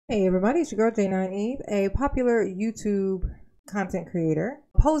Hey everybody, it's your girl J9 Eve, a popular YouTube content creator.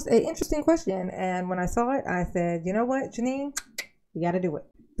 Posed an interesting question, and when I saw it, I said, you know what, Janine, we gotta do it.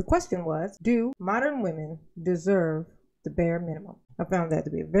 The question was, do modern women deserve the bare minimum? I found that to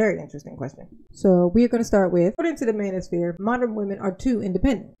be a very interesting question. So we are going to start with, according to the manosphere, modern women are too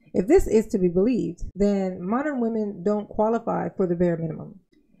independent. If this is to be believed, then modern women don't qualify for the bare minimum.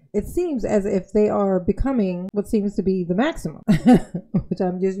 It seems as if they are becoming what seems to be the maximum, which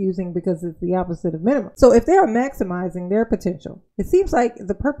I'm just using because it's the opposite of minimum. So if they are maximizing their potential, it seems like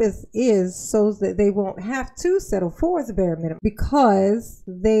the purpose is so that they won't have to settle for the bare minimum because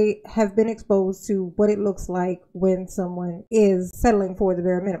they have been exposed to what it looks like when someone is settling for the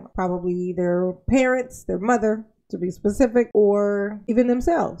bare minimum. Probably their parents, their mother, to be specific, or even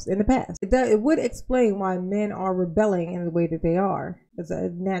themselves in the past. It would explain why men are rebelling in the way that they are. It's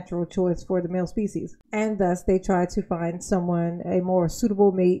a natural choice for the male species, and thus they try to find someone, a more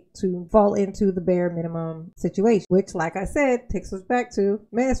suitable mate, to fall into the bare minimum situation, which, like I said, takes us back to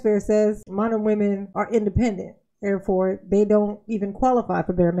manosphere says modern women are independent. Therefore, they don't even qualify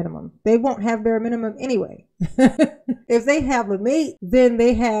for bare minimum. They won't have bare minimum anyway. If they have a mate, then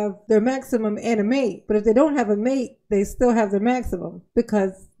they have their maximum and a mate. But if they don't have a mate, they still have their maximum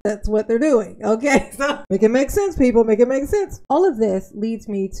because that's what they're doing. Okay, so make it make sense, people. Make it make sense. All of this leads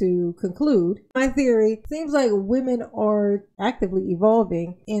me to conclude my theory. Seems like women are actively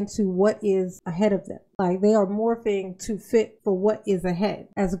evolving into what is ahead of them. Like they are morphing to fit for what is ahead,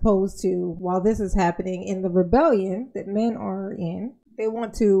 as opposed to while this is happening in the rebellion that men are in, they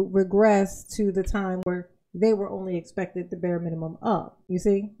want to regress to the time where they were only expected the bare minimum of. You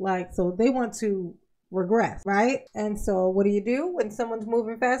see, like, so they want to regress, right? And so what do? When someone's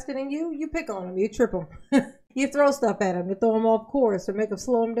moving faster than you, you pick on them, you trip them, you throw stuff at them, you throw them off course or make them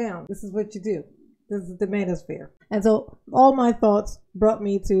slow them down. This is what you do. This is the manosphere. And so all my thoughts brought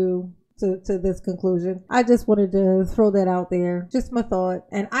me to this conclusion. I just wanted to throw that out there. Just my thought.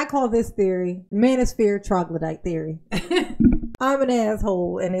 And I call this theory manosphere troglodyte theory. I'm an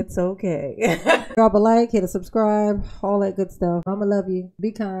asshole and it's okay. Drop a like, hit a subscribe, all that good stuff. I'ma love you.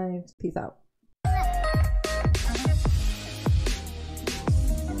 Be kind. Peace out.